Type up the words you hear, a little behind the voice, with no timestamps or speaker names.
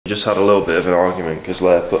Just had a little bit of an argument because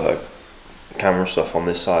Leia put her camera stuff on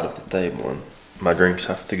this side of the table and my drinks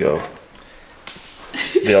have to go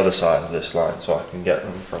the other side of this line so I can get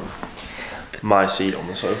them from my seat on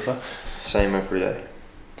the sofa. Same every day.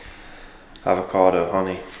 Avocado,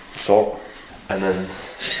 honey, salt. And then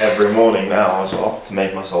every morning now as well, to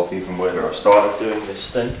make myself even weirder, I started doing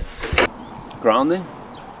this thing. Grounding?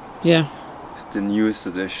 Yeah. It's the newest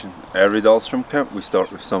edition. Every Dullstroom camp we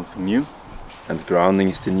start with something new. And grounding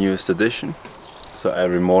is the newest edition. So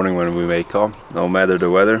every morning when we wake up, no matter the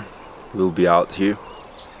weather, we'll be out here.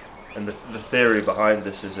 And the theory behind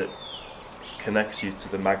this is it connects you to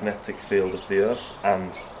the magnetic field of the Earth,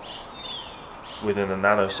 and within a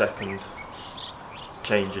nanosecond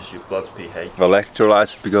changes your blood pH.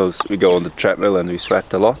 Electrolytes, because we go on the treadmill and we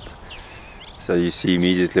sweat a lot. So you see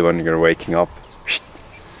immediately when you're waking up,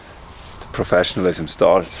 the professionalism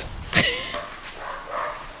starts.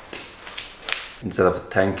 Instead of a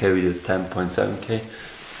 10k we do 10.7k,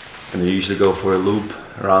 and we usually go for a loop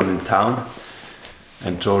around in town.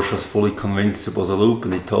 And George was fully convinced it was a loop,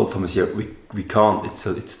 and he told Thomas, yeah, we can't, it's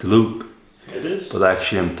the loop. It is. But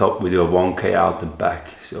actually on top we do a 1k out and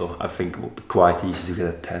back, so I think it would be quite easy to get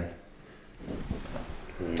a 10.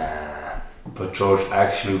 Nah. But George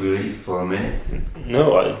actually believed for a minute.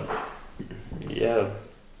 No, yeah.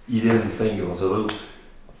 You didn't think it was a loop?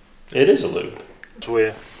 It is a loop. It's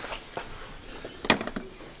weird.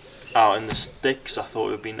 Out in the sticks, I thought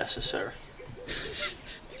it would be necessary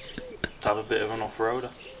to have a bit of an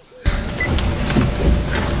off-roader.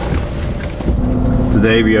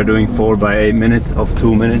 Today we are doing 4x8 minutes of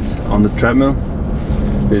 2 minutes on the treadmill.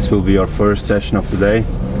 This will be our first session of the day.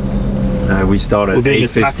 We start at 8:15. We're being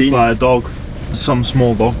attacked by a dog. Some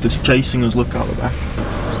small dog just chasing us, look out the back.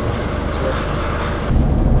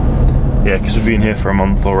 Yeah, because we've been here for a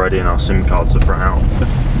month already and our SIM cards are run out.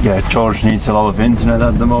 Yeah, George needs a lot of internet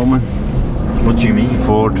at the moment. What do you mean?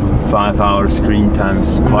 4 to 5 hours screen time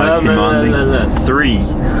is quite demanding. No. 3.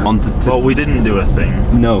 Well, we didn't do a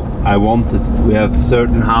thing. No, I wanted. We have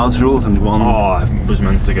certain house rules and one. Oh, I was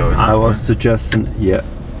meant to go in. I was suggesting, yeah.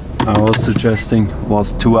 I was suggesting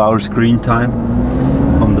was 2 hours screen time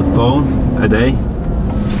on the phone a day.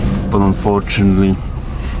 But unfortunately,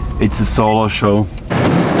 it's a solo show.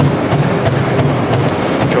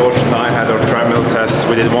 George and I had our treadmill tests.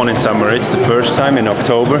 We did one in summer. It's the first time in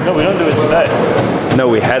October. No, we don't do it today. No,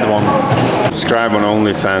 we had one. Subscribe on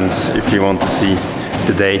OnlyFans if you want to see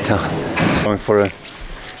the data. Going for a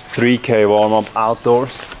 3k warm-up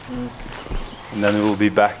outdoors. And then we will be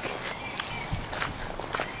back.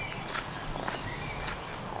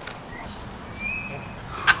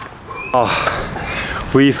 Oh,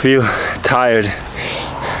 we feel tired.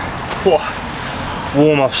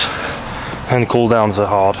 Warm-ups and cool-downs are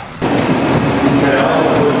hard.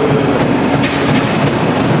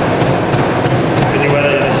 Can you wear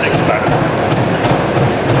that in a six-pack?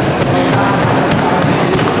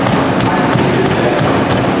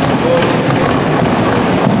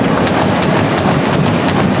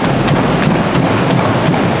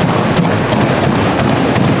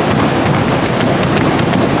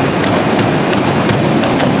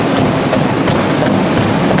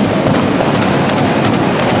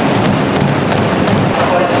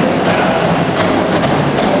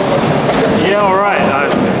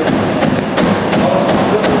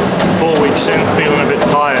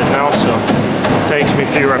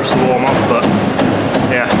 To warm up, but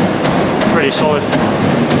yeah, pretty solid.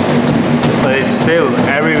 But it's still,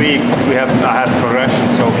 every week I have progression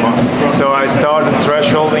so far. So I started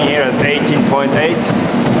thresholding here at 18.8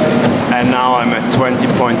 and now I'm at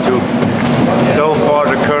 20.2. So far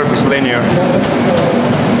the curve is linear.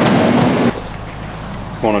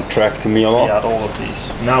 Want to track to me a lot? Yeah, all of these.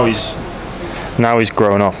 Now he's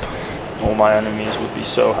grown up. All my enemies would be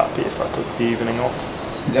so happy if I took the evening off.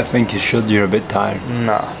 I think you should, you're a bit tired.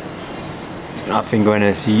 Nah. I think when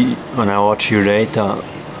I watch your data,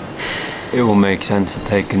 it will make sense to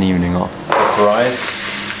take an evening off. Rice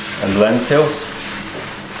and lentils.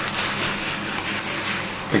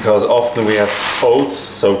 Because often we have oats,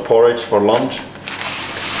 so porridge for lunch,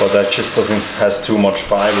 but that just has too much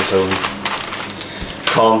fiber, so we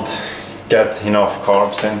can't get enough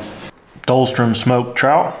carbs in. Dullstroom smoked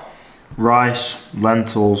trout, rice,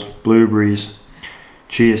 lentils, blueberries,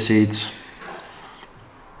 chia seeds,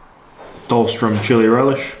 Dullstroom chili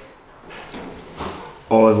relish,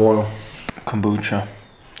 olive oil, kombucha.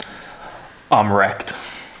 I'm wrecked.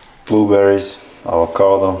 Blueberries,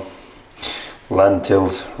 avocado,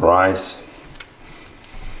 lentils, rice.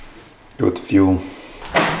 Good fuel.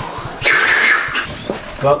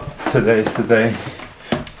 But today's the day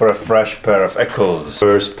for a fresh pair of Echoes.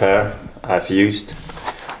 First pair I've used.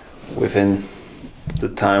 within the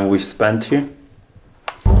time we spent here.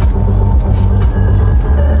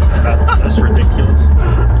 That's ridiculous.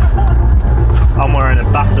 I'm wearing a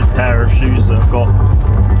battered pair of shoes that have got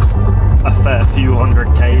a fair few hundred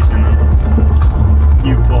Ks in them.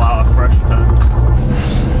 You pull out a fresh pair.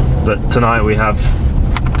 But tonight we have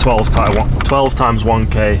 12 times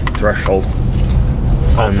 1K threshold.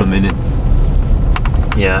 Half a minute.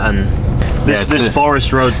 Yeah, and this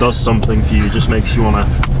forest road does something to you. It just makes you want to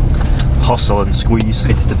hustle and squeeze.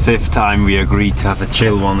 It's the 5th time we agreed to have a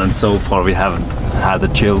chill one, and so far we haven't had a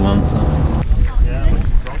chill one. So.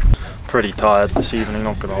 Pretty tired this evening,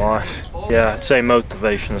 not gonna lie. Yeah, I'd say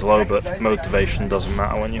motivation's low, but motivation doesn't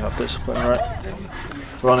matter when you have discipline, right?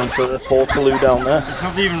 Running for the Portaloo down there. It's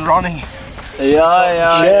not even running. Yeah.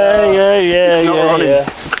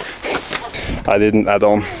 I didn't add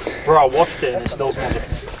on. Bro, I watched it and it still smells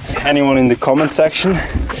like... Anyone in the comment section,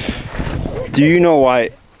 do you know why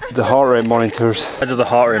the heart rate monitors... Why do the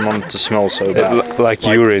heart rate monitor smell so bad? Like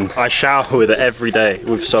urine. I shower with it every day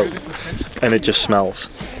with soap and it just smells.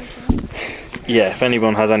 Yeah, if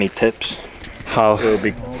anyone has any tips, how it would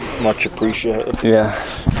be much appreciated. Yeah.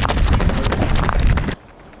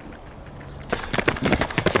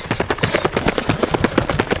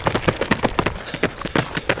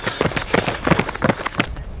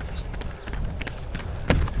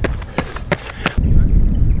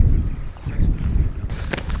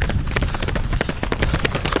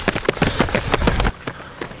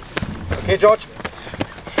 Okay, George.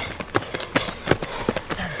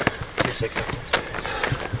 360.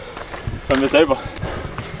 Sollen wir selber?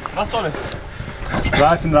 Was soll ich?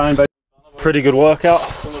 Reifen rein bei... Pretty good workout.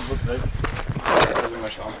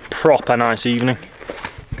 Proper nice evening.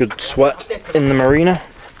 Good sweat in the marina.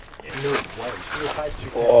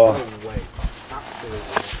 Oh.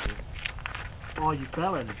 Oh, you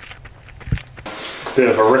fell in. Bit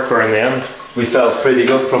of a ripper in the end. We felt pretty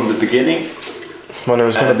good from the beginning. When it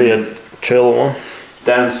was going to be a chill one.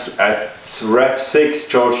 Then at rep 6,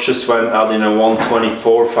 George just went out in a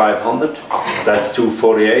 124-500. That's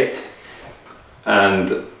 248. And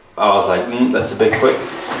I was like, that's a bit quick.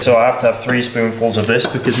 So I have to have 3 spoonfuls of this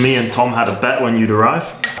because me and Tom had a bet when you'd arrive.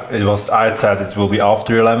 It was, I said it will be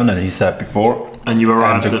after 11 and he said before. And you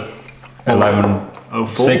arrived at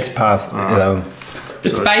 11:04. 6 past 11.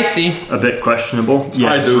 It's spicy. A bit questionable.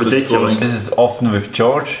 Yeah, it's ridiculous. This is often with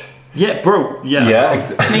George. Yeah, bro. Yeah. Yeah,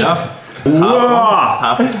 exactly. It's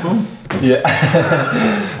half a spoon. Yeah.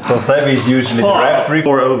 So Sebi is usually the referee.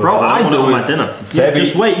 Pour it over. Bro, I do my dinner. Yeah,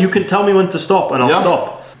 just wait. You can tell me when to stop, and I'll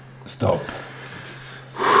stop. Stop.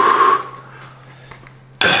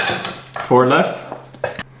 4 left.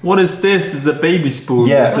 What is this? It's a baby spoon.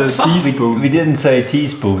 Yeah. It's a teaspoon. We didn't say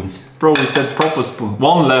teaspoons. Bro, we said proper spoon.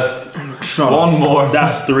 1 left. One more.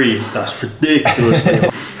 That's 3. That's ridiculous.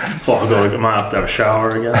 Oh, I might have to have a shower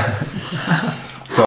again.